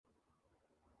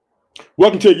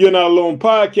Welcome to You're Not Alone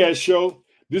podcast show.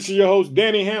 This is your host,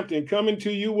 Danny Hampton, coming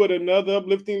to you with another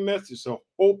uplifting message of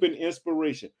hope and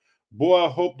inspiration. Boy, I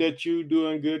hope that you're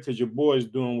doing good because your boy is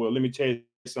doing well. Let me tell you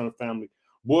something, family.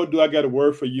 Boy, do I got a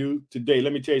word for you today.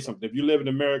 Let me tell you something. If you live in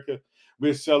America,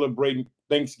 we're celebrating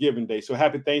Thanksgiving Day. So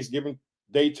happy Thanksgiving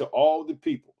Day to all the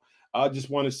people. I just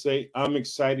want to say I'm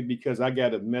excited because I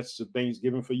got a message of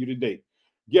Thanksgiving for you today.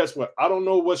 Guess what? I don't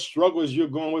know what struggles you're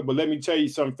going with, but let me tell you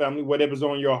something, family. Whatever's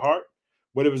on your heart,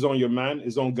 whatever's on your mind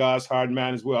is on God's heart and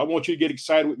mind as well. I want you to get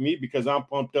excited with me because I'm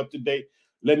pumped up today.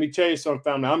 Let me tell you something,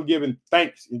 family. I'm giving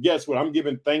thanks. And guess what? I'm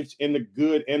giving thanks in the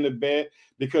good and the bad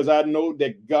because I know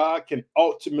that God can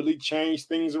ultimately change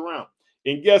things around.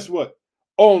 And guess what?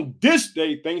 On this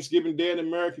day, Thanksgiving Day in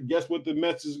America, guess what the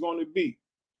message is going to be?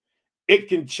 It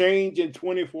can change in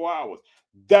 24 hours.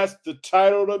 That's the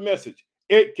title of the message.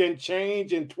 It can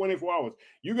change in 24 hours.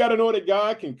 You got to know that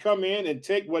God can come in and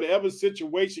take whatever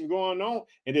situation going on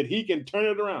and that he can turn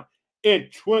it around in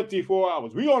 24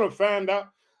 hours. We're going to find out.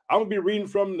 I'm going to be reading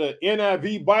from the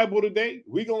NIV Bible today.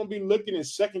 We're going to be looking in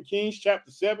 2 Kings chapter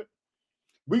 7.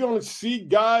 We're going to see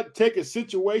God take a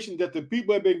situation that the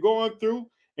people have been going through,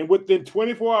 and within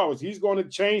 24 hours, he's going to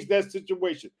change that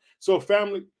situation. So,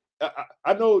 family,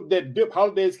 I know that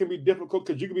holidays can be difficult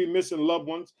because you can be missing loved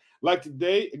ones. Like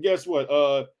today, guess what?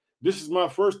 This is my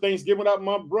first Thanksgiving without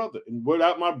my brother, and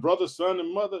without my brother, son,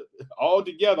 and mother, all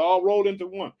together, all rolled into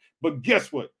one. But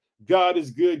guess what? God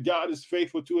is good. God is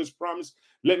faithful to his promise.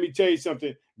 Let me tell you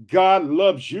something. God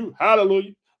loves you.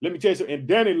 Hallelujah. Let me tell you something. And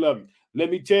Danny loves you. Let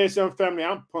me tell you something, family.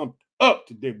 I'm pumped up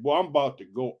today. Boy, I'm about to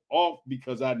go off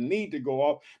because I need to go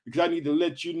off because I need to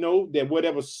let you know that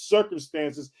whatever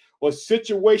circumstances or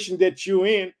situation that you're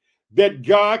in, that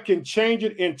God can change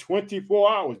it in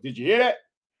 24 hours. Did you hear that?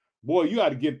 Boy, you got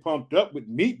to get pumped up with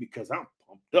me because I'm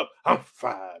pumped up. I'm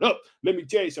fired up. Let me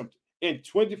tell you something. In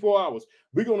 24 hours,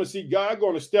 we're going to see God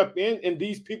going to step in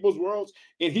these people's worlds,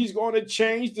 and he's going to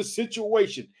change the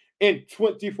situation in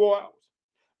 24 hours.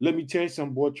 Let me tell you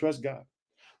something, boy. Trust God.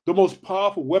 The most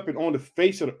powerful weapon on the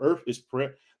face of the earth is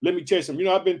prayer. Let me tell you something.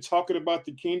 I've been talking about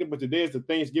the kingdom, but today is the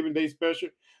Thanksgiving Day special.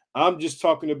 I'm just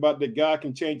talking about that God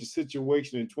can change the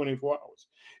situation in 24 hours.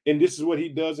 And this is what he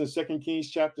does in 2 Kings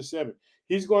chapter 7.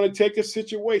 He's going to take a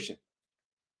situation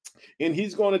and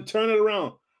he's going to turn it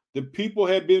around. The people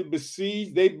have been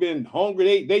besieged. They've been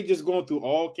hungry. They just going through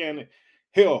all kind of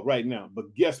hell right now.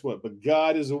 But guess what? But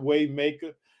God is a way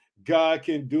maker. God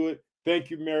can do it. Thank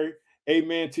you, Mary.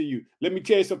 Amen to you. Let me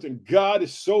tell you something. God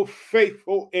is so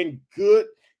faithful and good.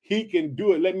 He can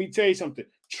do it. Let me tell you something.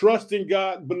 Trust in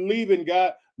God, believe in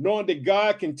God, knowing that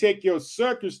God can take your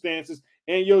circumstances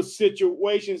and your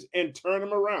situations and turn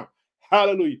them around.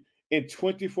 Hallelujah. In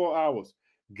 24 hours,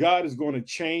 God is going to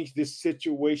change this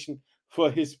situation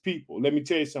for his people. Let me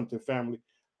tell you something, family.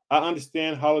 I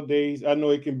understand holidays. I know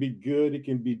it can be good, it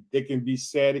can be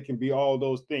sad, it can be all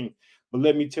those things. But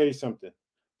let me tell you something.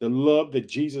 The love that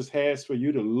Jesus has for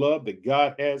you, the love that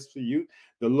God has for you,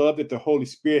 the love that the Holy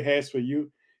Spirit has for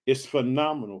you is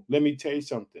phenomenal. Let me tell you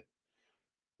something.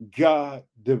 God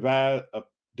devised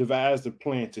a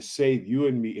plan to save you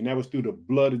and me, and that was through the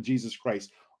blood of Jesus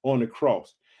Christ on the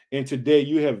cross. And today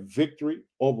you have victory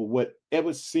over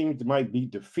whatever seems might be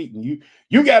defeating you.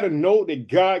 You got to know that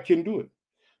God can do it.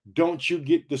 Don't you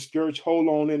get discouraged. Hold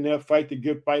on in there. Fight the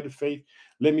good fight of faith.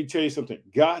 Let me tell you something.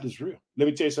 God is real. Let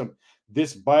me tell you something.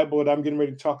 This Bible that I'm getting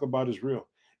ready to talk about is real.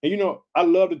 And I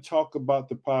love to talk about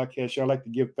the podcast. I like to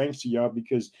give thanks to y'all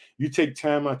because you take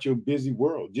time out your busy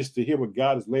world just to hear what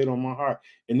God has laid on my heart.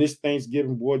 And this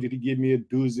Thanksgiving, boy, did he give me a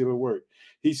doozy of a word.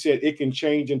 He said it can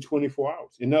change in 24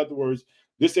 hours. In other words,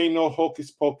 this ain't no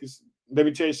hocus pocus. Let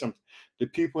me tell you something. The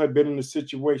people have been in a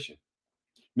situation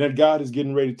that God is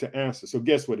getting ready to answer. So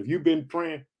guess what? If you've been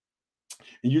praying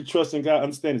and you trust in God,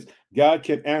 understand this. God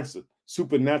can answer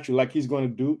supernatural like he's going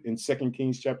to do in 2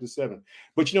 Kings chapter 7.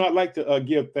 But I'd like to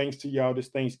give thanks to y'all this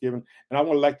Thanksgiving. And I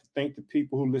want to like to thank the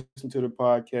people who listen to the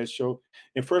podcast show.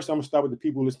 And first, I'm going to start with the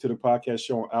people who listen to the podcast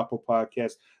show on Apple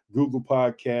Podcasts, Google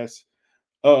Podcasts,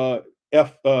 uh,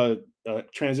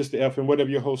 Transistor FM, whatever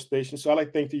your host station. So I like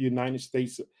to thank the United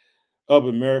States of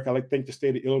America. I like to thank the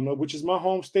state of Illinois, which is my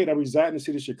home state. I reside in the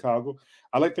city of Chicago.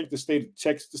 I like to thank the state of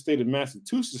Texas, the state of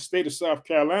Massachusetts, the state of South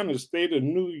Carolina, the state of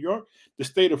New York, the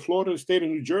state of Florida, the state of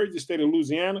New Jersey, the state of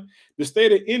Louisiana, the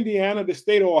state of Indiana, the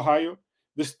state of Ohio,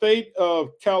 the state of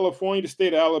California, the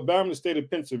state of Alabama, the state of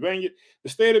Pennsylvania, the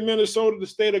state of Minnesota, the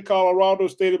state of Colorado, the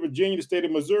state of Virginia, the state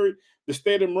of Missouri, the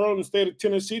state of Maryland, the state of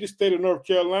Tennessee, the state of North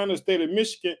Carolina, the state of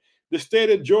Michigan, the state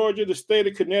of Georgia, the state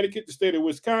of Connecticut, the state of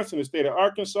Wisconsin, the state of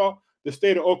Arkansas, the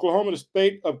state of Oklahoma, the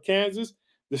state of Kansas,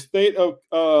 the state of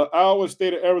Iowa,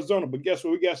 state of Arizona. But guess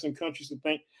what? We got some countries to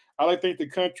thank. I like to thank the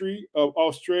country of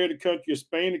Australia, the country of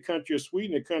Spain, the country of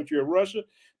Sweden, the country of Russia,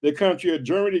 the country of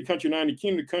Germany, the country of United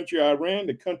Kingdom, the country of Iran,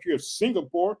 the country of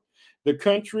Singapore, the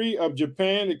country of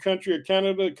Japan, the country of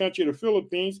Canada, the country of the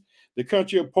Philippines, the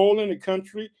country of Poland, the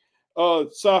country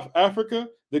of South Africa,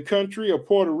 the country of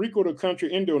Puerto Rico, the country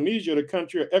of Indonesia, the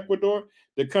country of Ecuador,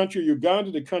 the country of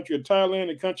Uganda, the country of Thailand,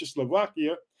 the country of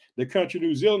Slovakia, the country of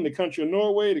New Zealand, the country of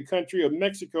Norway, the country of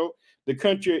Mexico, the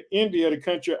country of India, the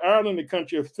country of Ireland, the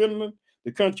country of Finland,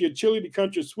 the country of Chile, the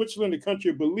country of Switzerland, the country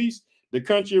of Belize, the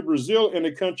country of Brazil, and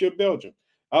the country of Belgium.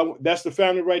 That's the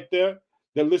family right there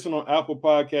that listen on Apple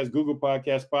Podcasts, Google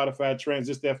Podcasts, Spotify,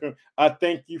 Transistor FM. I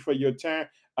thank you for your time.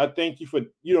 I thank you for,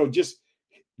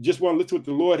 just want to listen to what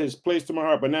the Lord has placed in my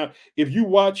heart. But now, if you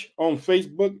watch on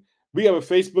Facebook, we have a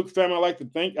Facebook family. I like to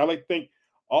thank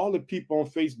all the people on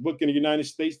Facebook in the United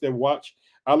States that watch.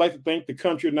 I'd like to thank the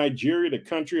country of Nigeria, the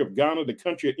country of Ghana, the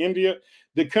country of India,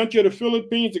 the country of the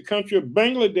Philippines, the country of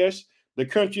Bangladesh, the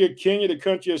country of Kenya, the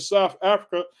country of South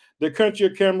Africa, the country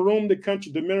of Cameroon, the country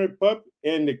of the Dominican Republic,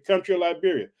 and the country of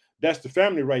Liberia. That's the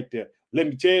family right there. Let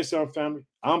me tell you something, family.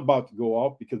 I'm about to go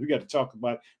off because we got to talk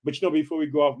about it. But before we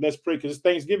go off, let's pray because it's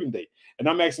Thanksgiving Day. And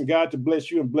I'm asking God to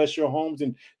bless you and bless your homes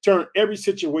and turn every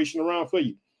situation around for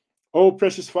you. Oh,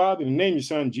 precious Father, in the name of your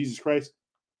Son, Jesus Christ,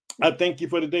 I thank you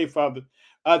for the day, Father.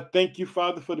 I thank you,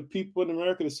 Father, for the people in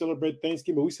America that celebrate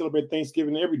Thanksgiving. We celebrate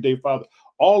Thanksgiving every day, Father,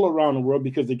 all around the world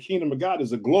because the kingdom of God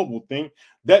is a global thing.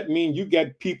 That means you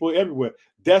got people everywhere.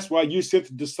 That's why you sent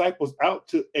the disciples out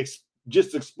to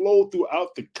just explode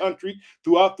throughout the country,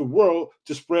 throughout the world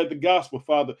to spread the gospel,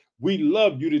 Father. We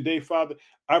love you today, Father.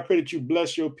 I pray that you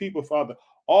bless your people, Father.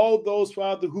 All those,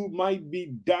 Father, who might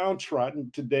be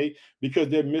downtrodden today because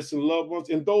they're missing loved ones,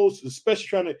 and those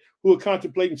especially who are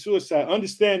contemplating suicide,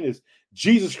 understand this.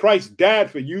 Jesus Christ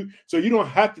died for you, so you don't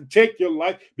have to take your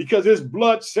life because his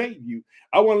blood saved you.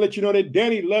 I want to let you know that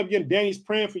Danny loves you, and Danny's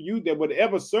praying for you that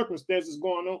whatever circumstances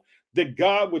going on, that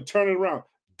God would turn it around.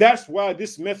 That's why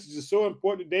this message is so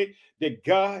important today, that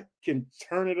God can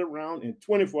turn it around in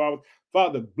 24 hours.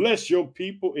 Father, bless your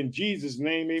people in Jesus'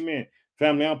 name, amen.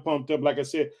 Family, I'm pumped up. Like I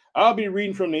said, I'll be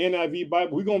reading from the NIV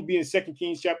Bible. We're going to be in 2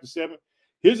 Kings chapter 7.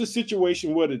 Here's a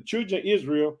situation where the children of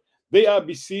Israel, they are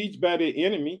besieged by their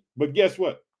enemy. But guess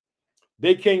what?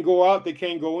 They can't go out. They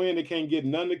can't go in. They can't get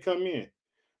none to come in.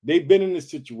 They've been in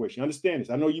this situation. Understand this.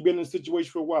 I know you've been in this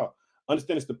situation for a while.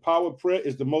 Understand this. The power of prayer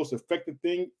is the most effective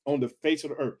thing on the face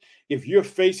of the earth. If you're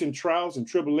facing trials and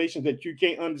tribulations that you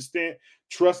can't understand,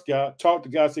 trust God. Talk to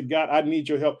God. Say, God, I need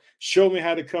your help. Show me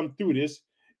how to come through this.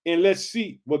 And let's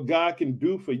see what God can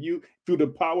do for you through the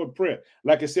power of prayer.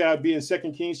 Like I said, I'll be in 2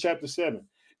 Kings chapter 7.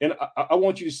 And I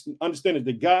want you to understand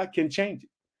that God can change it.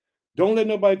 Don't let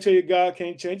nobody tell you God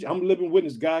can't change it. I'm a living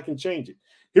witness. God can change it.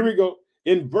 Here we go.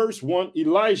 In verse 1,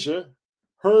 Elijah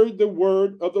heard the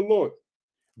word of the Lord.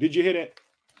 Did you hear that?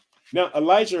 Now,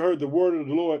 Elijah heard the word of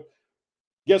the Lord.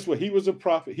 Guess what? He was a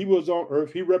prophet. He was on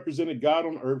earth. He represented God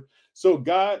on earth. So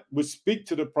God would speak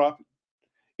to the prophet.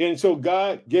 And so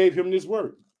God gave him this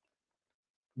word.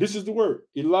 This is the word.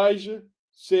 Elijah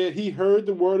said he heard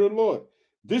the word of the Lord.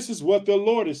 This is what the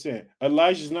Lord is saying.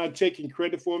 Elijah is not taking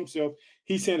credit for himself.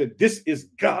 He's saying that this is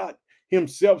God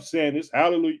himself saying this.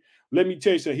 Hallelujah. Let me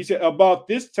tell you something. He said, about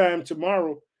this time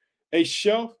tomorrow, a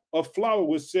shelf of flour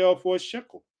will sell for a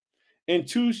shekel, and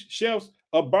 2 shelves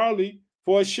of barley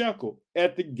for a shekel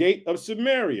at the gate of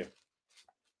Samaria.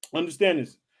 Understand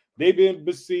this. They've been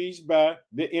besieged by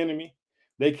the enemy.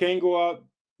 They can't go out.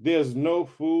 There's no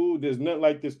food. There's nothing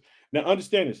like this. Now,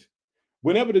 understand this.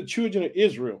 Whenever the children of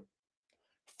Israel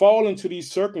fall into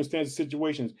these circumstances,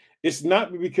 situations, it's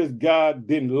not because God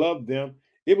didn't love them.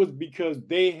 It was because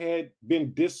they had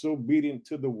been disobedient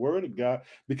to the word of God,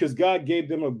 because God gave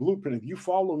them a blueprint. If you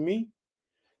follow me,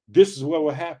 this is what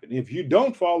will happen. If you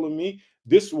don't follow me,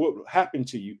 this is what will happen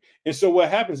to you. And so what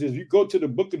happens is, you go to the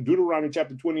book of Deuteronomy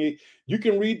chapter 28, you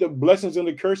can read the blessings and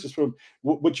the curses from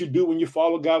what you do when you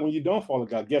follow God, when you don't follow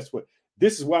God. Guess what?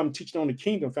 This is why I'm teaching on the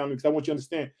kingdom, family, because I want you to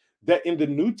understand that in the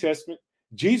New Testament,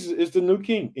 Jesus is the new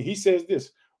king. And he says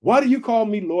this: why do you call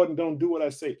me Lord and don't do what I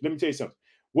say? Let me tell you something.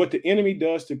 What the enemy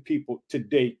does to people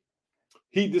today,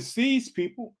 he deceives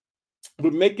people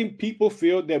with making people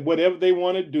feel that whatever they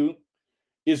want to do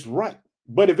is right.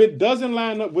 But if it doesn't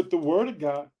line up with the word of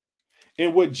God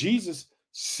and what Jesus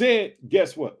said,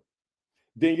 guess what?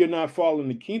 Then you're not following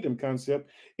the kingdom concept.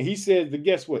 And he says that,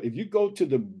 guess what? If you go to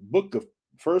the book of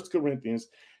 1 Corinthians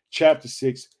chapter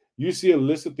 6, you see a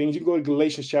list of things. You go to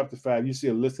Galatians chapter 5, you see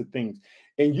a list of things.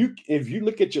 And if you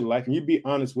look at your life and you be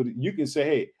honest with it, you can say,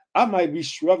 hey, I might be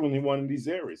struggling in one of these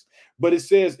areas. But it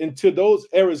says until those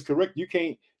areas correct, you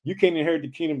can't inherit the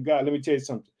kingdom of God. Let me tell you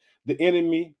something. The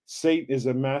enemy, Satan, is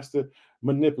a master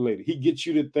manipulator. He gets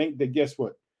you to think that guess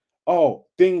what? Oh,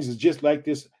 things is just like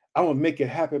this. I'm gonna make it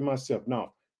happen myself.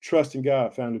 No, trust in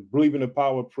God, family. Believe in the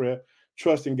power of prayer.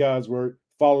 Trust in God's word.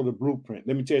 Follow the blueprint.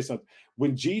 Let me tell you something.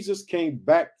 When Jesus came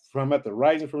back from at the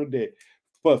rising from the dead,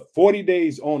 for 40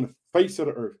 days on the face of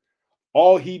the earth,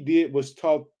 all he did was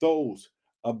talk those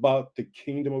about the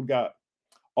kingdom of God.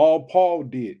 All Paul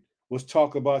did was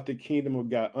talk about the kingdom of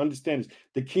God. Understand this: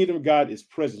 the kingdom of God is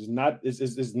present.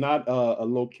 It's not a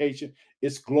location.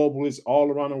 It's global. It's all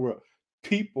around the world.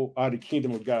 People are the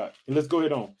kingdom of God. And let's go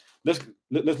ahead on. Let's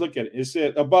look at it. It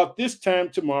said about this time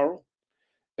tomorrow,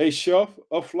 a shelf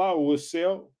of flour will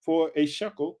sell for a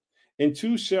shekel, and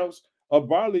two shelves of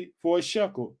barley for a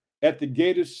shekel at the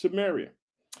gate of Samaria.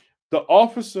 The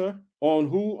officer on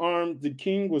whose arm the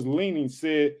king was leaning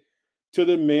said to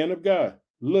the man of God,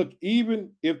 look,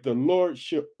 even if the Lord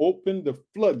should open the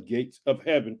floodgates of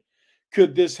heaven,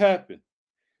 could this happen?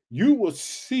 You will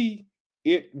see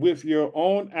it with your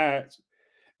own eyes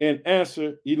and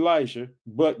answer Elijah,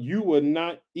 but you will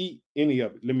not eat any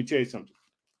of it. Let me tell you something.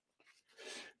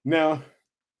 Now,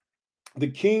 the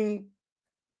king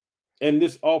and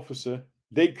this officer,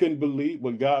 they couldn't believe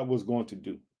what God was going to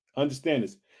do. Understand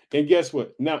this. And guess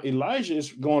what? Now Elijah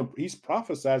is going, he's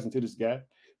prophesizing to this guy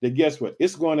that guess what?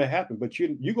 It's going to happen, but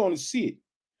you're going to see it,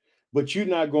 but you're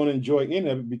not going to enjoy any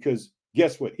of it because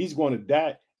guess what? He's going to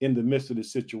die in the midst of the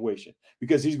situation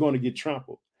because he's going to get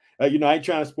trampled. I ain't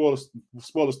trying to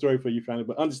spoil a story for you, family,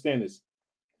 but understand this.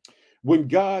 When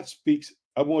God speaks,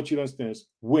 I want you to understand this.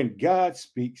 When God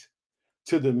speaks,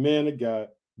 to the man of God.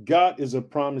 God is a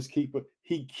promise keeper.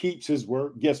 He keeps his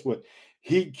word. Guess what?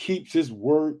 He keeps his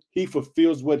word. He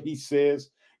fulfills what he says.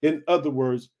 In other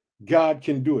words, God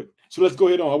can do it. So let's go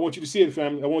ahead on. I want you to see it,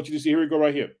 family. I want you to see. Here we go,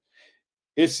 right here.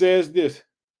 It says this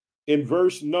in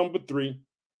verse number 3.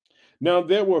 Now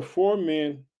there were 4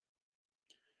 men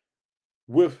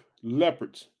with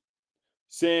leopards,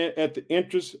 saying at the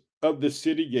entrance of the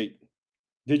city gate.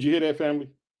 Did you hear that, family?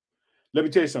 Let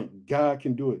me tell you something. God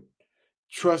can do it.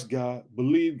 Trust God,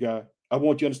 believe God. I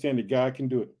want you to understand that God can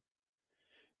do it.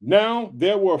 Now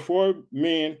there were 4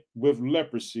 men with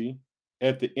leprosy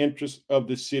at the entrance of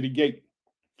the city gate.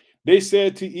 They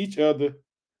said to each other,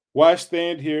 why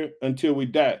stand here until we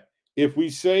die? If we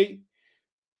say,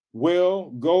 well,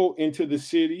 go into the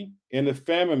city, and the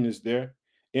famine is there,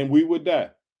 and we would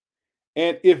die.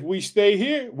 And if we stay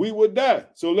here, we would die.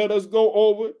 So let us go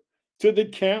over to the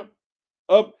camp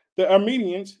of the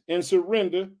Armenians and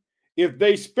surrender. If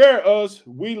they spare us,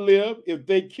 we live. If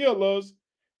they kill us,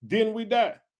 then we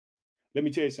die. Let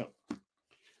me tell you something.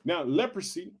 Now,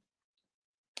 leprosy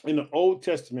in the Old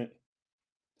Testament,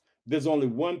 there's only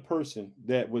one person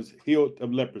that was healed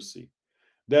of leprosy.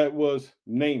 That was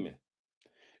Naaman.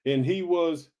 And he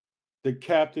was the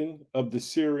captain of the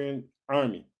Syrian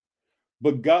army.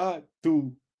 But God,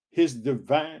 through his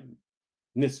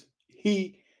divineness,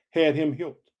 he had him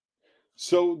healed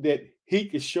so that he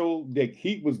could show that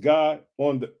he was God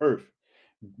on the earth.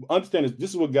 Understand this. This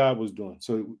is what God was doing.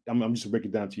 So I'm just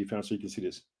breaking it down to you, fam, so you can see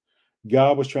this.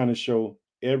 God was trying to show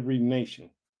every nation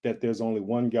that there's only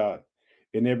one God,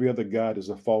 and every other God is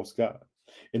a false God,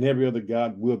 and every other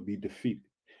God will be defeated.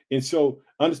 And so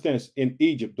understand this, in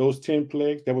Egypt, those 10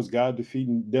 plagues, that was God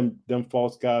defeating them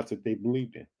false gods that they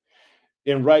believed in.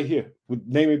 And right here, with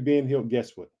Naaman being healed,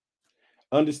 guess what?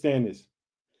 Understand this.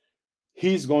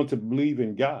 He's going to believe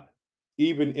in God,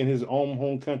 even in his own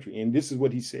home country. And this is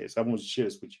what he says. I want to share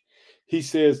this with you. He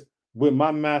says, when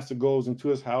my master goes into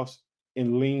his house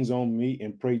and leans on me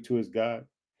and pray to his God,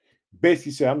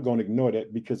 basically say, I'm going to ignore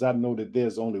that because I know that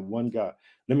there's only one God.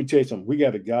 Let me tell you something. We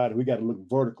got a God. We got to look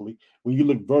vertically. When you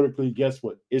look vertically, guess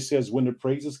what? It says when the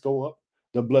praises go up,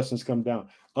 the blessings come down.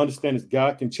 Understand this.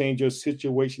 God can change your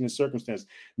situation and circumstance.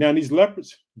 Now, these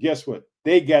lepers, guess what?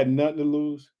 They got nothing to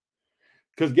lose.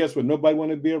 Because guess what? Nobody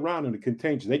want to be around them. The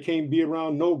contagious. They can't be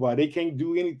around nobody. They can't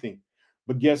do anything.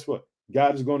 But guess what?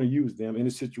 God is going to use them in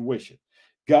a situation.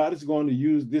 God is going to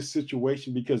use this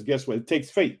situation because guess what? It takes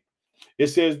faith. It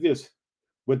says this,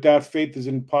 without faith is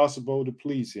impossible to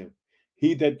please him.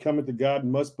 He that cometh to God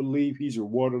must believe he's a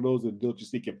rewarder of those that diligently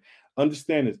seek him.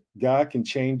 Understand this. God can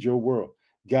change your world.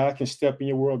 God can step in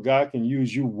your world. God can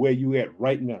use you where you at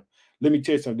right now. Let me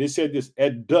tell you something. They said this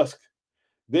at dusk.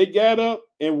 They got up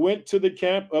and went to the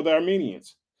camp of the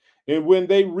Armenians. And when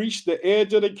they reached the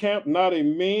edge of the camp, not a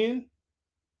man,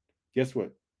 guess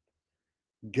what?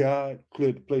 God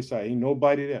cleared the place out. Ain't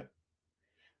nobody there.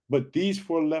 But these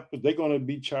 4 lepers, they're going to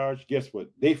be charged. Guess what?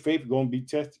 Their faith is going to be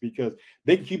tested because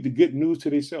they can keep the good news to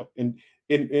themselves. And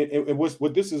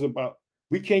what this is about,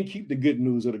 we can't keep the good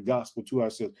news of the gospel to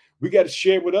ourselves. We got to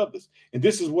share it with others. And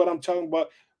this is what I'm talking about.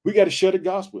 We got to share the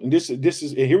gospel. And this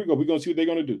is, and here we go. We're going to see what they're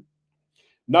going to do.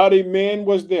 Not a man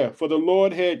was there, for the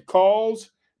Lord had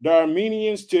caused the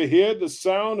Armenians to hear the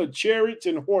sound of chariots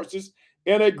and horses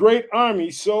and a great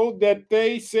army, so that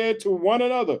they said to one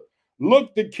another,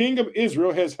 look, the king of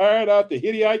Israel has hired out the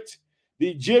Hittites, the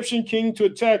Egyptian king, to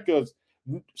attack us.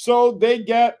 So they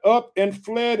got up and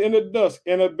fled in the dusk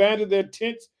and abandoned their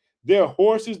tents, their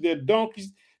horses, their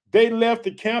donkeys. They left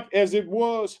the camp as it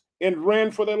was and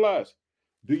ran for their lives.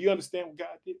 Do you understand what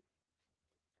God did?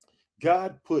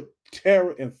 God put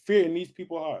terror and fear in these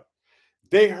people's hearts.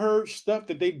 They heard stuff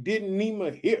that they didn't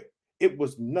even hear. It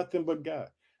was nothing but God.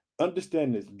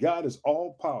 Understand this. God is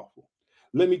all powerful.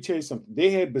 Let me tell you something. They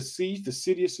had besieged the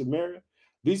city of Samaria.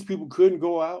 These people couldn't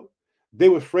go out. They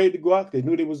were afraid to go out. They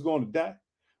knew they was going to die.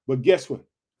 But guess what?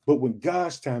 But when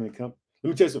God's time had come, let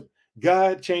me tell you something.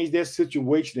 God changed their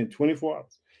situation in 24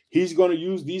 hours. He's going to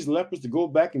use these lepers to go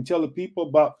back and tell the people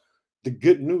about the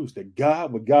good news that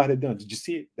what God had done. Did you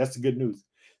see it? That's the good news.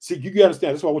 See, you got to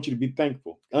understand. That's why I want you to be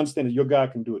thankful. Understand that your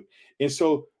God can do it. And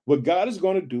so what God is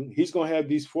going to do, he's going to have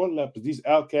these 4 lepers, these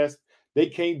outcasts. They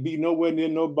can't be nowhere near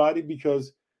nobody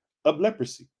because of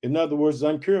leprosy. In other words,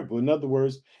 it's uncurable. In other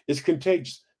words, it's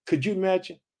contagious. Could you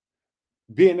imagine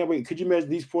being that way? Could you imagine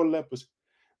these 4 lepers?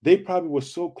 They probably were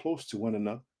so close to one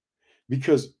another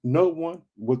because no one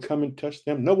would come and touch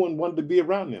them. No one wanted to be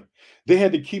around them. They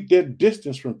had to keep their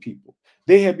distance from people.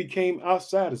 They had became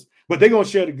outsiders. But they're going to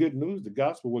share the good news, the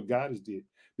gospel, what God has did.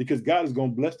 Because God is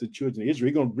going to bless the children of Israel.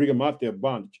 He's going to bring them out their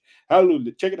bondage.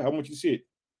 Hallelujah. Check it out. I want you to see it.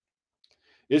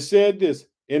 It said this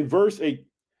in verse 8.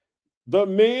 The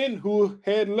man who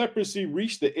had leprosy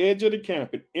reached the edge of the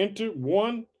camp and entered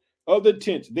one of the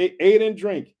tents. They ate and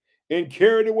drank and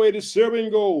carried away the silver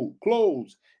and gold,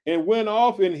 clothes, and went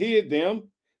off and hid them.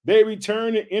 They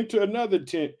returned and entered another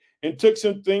tent and took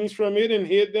some things from it and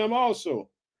hid them also.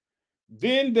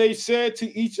 Then they said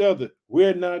to each other,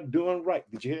 we're not doing right.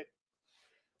 Did you hear it?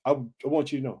 I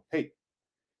want you to know, hey,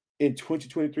 in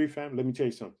 2023, family, let me tell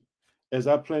you something. As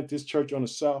I plant this church on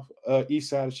the east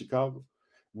side of Chicago,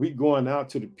 we going out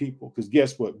to the people because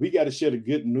guess what? We got to share the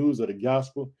good news of the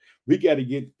gospel. We got to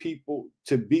get people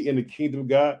to be in the kingdom of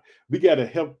God. We got to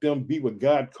help them be what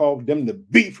God called them to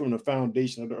be from the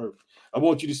foundation of the earth. I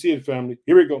want you to see it, family.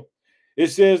 Here we go. It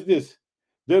says this.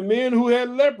 The men who had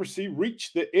leprosy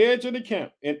reached the edge of the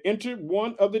camp and entered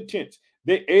one of the tents.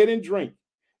 They ate and drank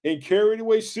and carried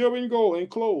away silver and gold and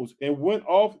clothes and went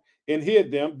off and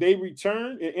hid them. They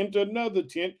returned and entered another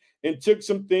tent and took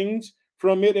some things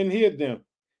from it and hid them.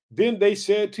 Then they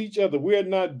said to each other, we are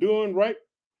not doing right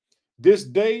this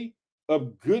day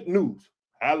of good news.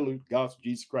 Hallelujah, gospel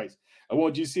Jesus Christ. I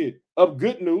want you to see it. Of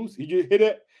good news. Did you hear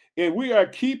that? And we are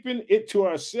keeping it to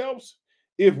ourselves.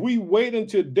 If we wait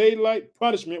until daylight,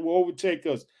 punishment will overtake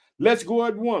us. Let's go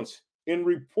at once and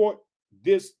report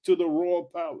this to the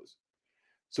royal palace.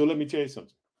 So let me tell you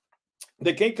something.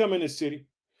 They can't come in the city.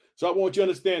 So I want you to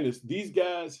understand this. These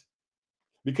guys,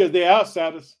 because they're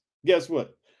outsiders, guess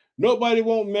what? Nobody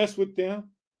won't mess with them.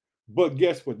 But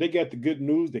guess what? They got the good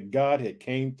news that God had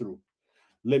came through.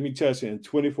 Let me tell you, in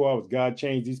 24 hours, God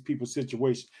changed these people's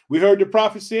situation. We heard the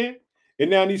prophet saying, and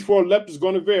now these 4 lepers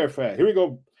going to verify. Here we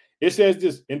go. It says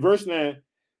this in verse 9.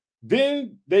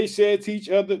 Then they said to each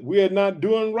other, we are not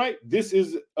doing right. This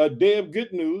is a day of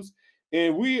good news,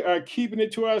 and we are keeping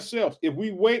it to ourselves. If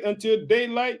we wait until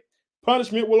daylight,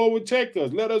 punishment will overtake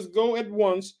us. Let us go at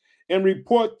once and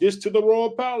report this to the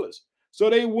royal palace. So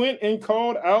they went and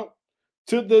called out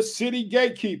to the city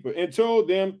gatekeeper and told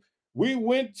them, we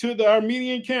went to the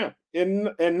Armenian camp,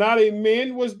 and not a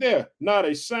man was there, not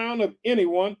a sound of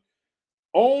anyone,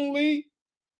 only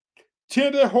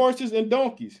tender horses and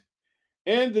donkeys,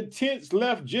 and the tents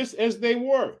left just as they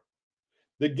were.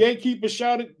 The gatekeeper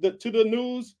shouted to the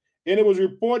news, and it was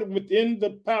reported within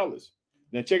the palace.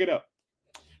 Now check it out.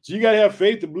 So you got to have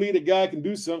faith to believe that God can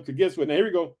do something. Because guess what? Now here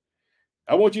we go.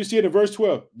 I want you to see it in verse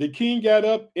 12. The king got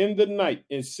up in the night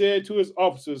and said to his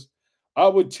officers, I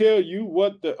will tell you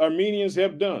what the Armenians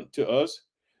have done to us.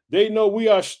 They know we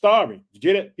are starving. Did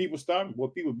you hear that? People starving. Well,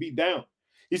 people beat down.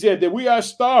 He said that we are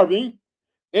starving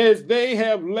as they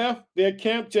have left their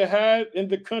camp to hide in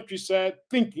the countryside,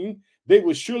 thinking they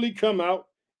will surely come out,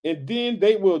 and then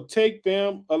they will take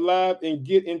them alive and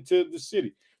get into the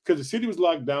city. Because the city was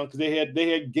locked down because they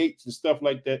had gates and stuff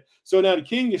like that. So now the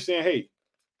king is saying, hey,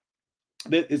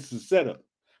 it's a setup.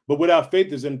 But without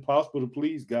faith, it's impossible to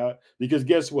please God. Because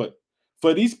guess what?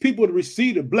 For these people to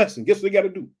receive the blessing, guess what they got to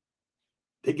do?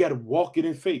 They got to walk it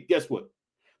in faith. Guess what?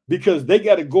 Because they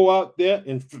got to go out there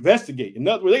and investigate. In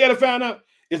other words, they got to find out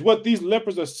is what these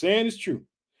lepers are saying is true.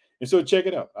 And so check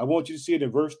it out. I want you to see it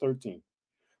in verse 13.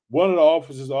 One of the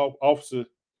officers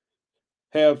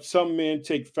have some men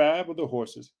take 5 of the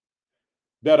horses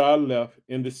that are left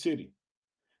in the city.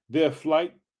 Their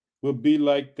flight will be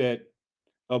like that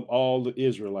of all the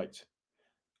Israelites.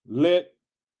 Let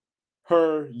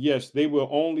her, yes, they will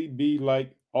only be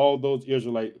like all those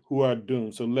Israelites who are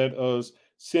doomed. So let us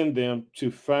send them to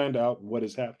find out what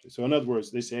is happening. So in other words,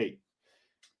 they say, hey,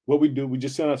 what we do, we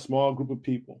just send a small group of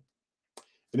people.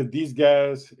 And if these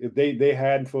guys, if they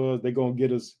hiding for us, they're gonna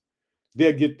get us,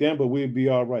 they'll get them, but we'll be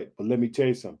all right. But let me tell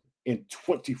you something. In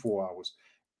 24 hours,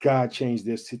 God changed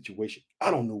their situation. I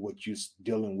don't know what you're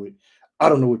dealing with. I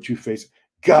don't know what you're facing.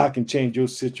 God can change your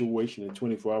situation in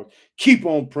 24 hours. Keep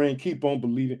on praying, keep on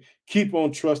believing, keep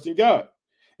on trusting God.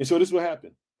 And so this will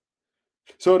happen.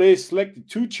 So they selected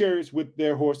 2 chariots with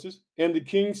their horses, and the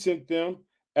king sent them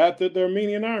after the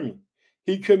Armenian army.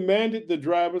 He commanded the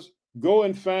drivers, go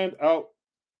and find out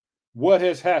what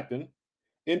has happened.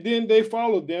 And then they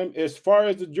followed them as far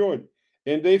as the Jordan.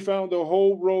 And they found the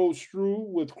whole road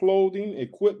strewn with clothing,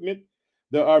 equipment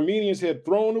the Armenians had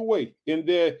thrown away in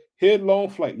their headlong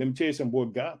flight. Let me tell you something, boy.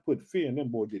 God put fear in them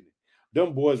boys, didn't they?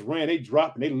 Them boys ran, they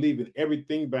dropping, they leaving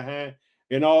everything behind.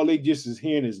 And all they just is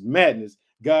hearing is madness.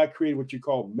 God created what you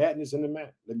call madness in the man.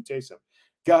 Let me tell you something.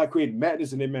 God created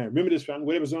madness in the man. Remember this, family.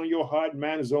 Whatever's on your heart,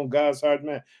 mind is on God's heart,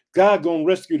 man. God gonna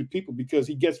rescue the people because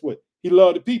he gets what? He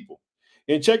loved the people.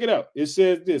 And check it out. It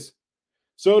says this.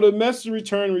 So the messenger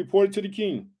returned and reported to the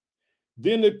king.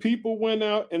 Then the people went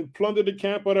out and plundered the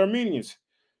camp of the Armenians.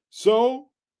 So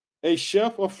a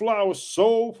sheaf of flour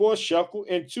sold for a shekel,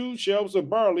 and 2 sheaves of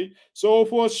barley sold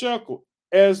for a shekel,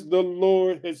 as the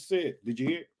Lord had said. Did you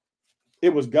hear?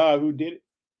 It was God who did it.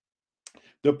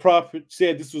 The prophet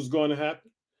said this was going to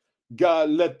happen. God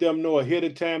let them know ahead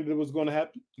of time that it was going to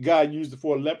happen. God used the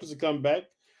 4 lepers to come back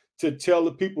to tell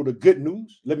the people the good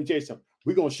news. Let me tell you something.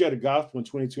 We're going to share the gospel in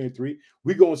 2023.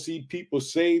 We're going to see people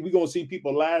saved. We're going to see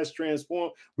people's lives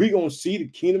transformed. We're going to see the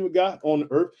kingdom of God on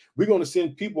earth. We're going to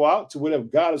send people out to whatever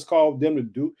God has called them to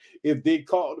do. If they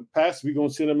call the pastor, we're going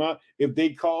to send them out. If they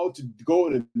call to go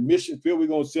to the mission field, we're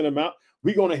going to send them out.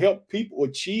 We're going to help people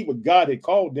achieve what God had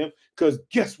called them. Because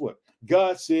guess what?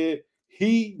 God said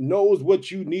he knows what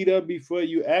you need of before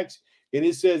you ask. And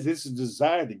it says this is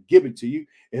desire to give it to you.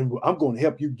 And I'm going to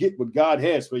help you get what God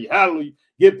has for you. Hallelujah.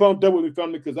 Get pumped up with me,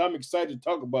 family, because I'm excited to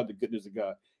talk about the goodness of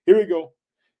God. Here we go.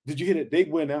 Did you hear that? They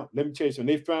went out. Let me tell you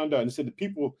something. They found out and said the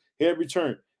people had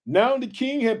returned. Now the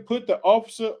king had put the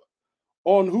officer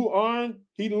on whose arm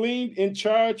he leaned in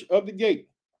charge of the gate.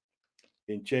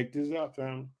 And check this out,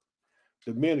 family.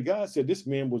 The man of God said this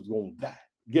man was going to die.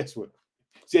 Guess what?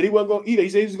 Said he wasn't going to eat it. He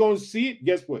said he was going to see it.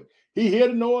 Guess what? He heard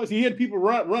the noise. He heard people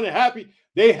running happy.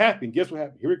 They happy. Guess what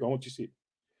happened? Here we go. I want you to see it.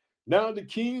 Now the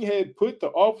king had put the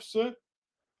officer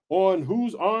on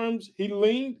whose arms he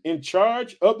leaned in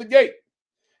charge of the gate.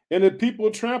 And the people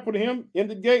trampled him in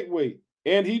the gateway,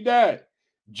 and he died.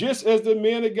 Just as the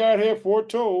man of God had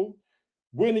foretold,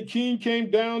 when the king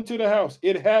came down to the house,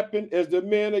 it happened as the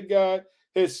man of God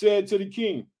had said to the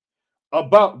king.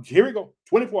 About, here we go,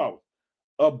 24 hours.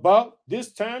 About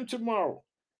this time tomorrow,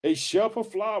 a sheaf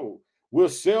of flour will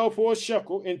sell for a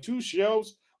shekel, and 2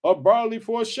 sheaves of barley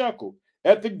for a shekel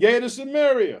at the gate of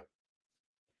Samaria.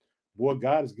 Boy,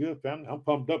 God is good, family. I'm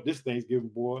pumped up this Thanksgiving,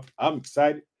 boy. I'm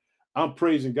excited. I'm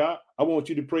praising God. I want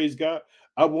you to praise God.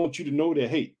 I want you to know that,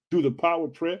 hey, through the power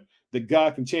of prayer, that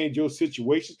God can change your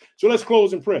situations. So let's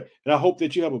close in prayer. And I hope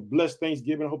that you have a blessed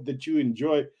Thanksgiving. I hope that you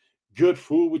enjoy good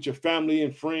food with your family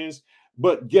and friends.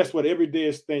 But guess what? Every day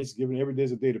is Thanksgiving. Every day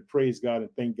is a day to praise God and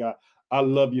thank God. I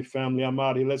love your family. I'm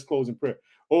out here. Let's close in prayer.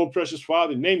 Oh, precious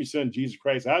Father, name your son, Jesus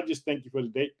Christ. I just thank you for the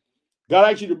day. God,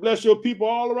 I ask you to bless your people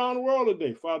all around the world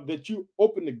today, Father, that you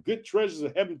open the good treasures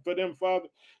of heaven for them, Father,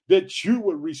 that you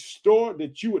would restore,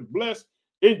 that you would bless.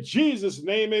 In Jesus'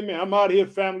 name, amen. I'm out here,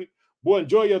 family. Boy,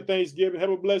 enjoy your Thanksgiving. Have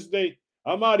a blessed day.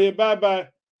 I'm out here. Bye-bye.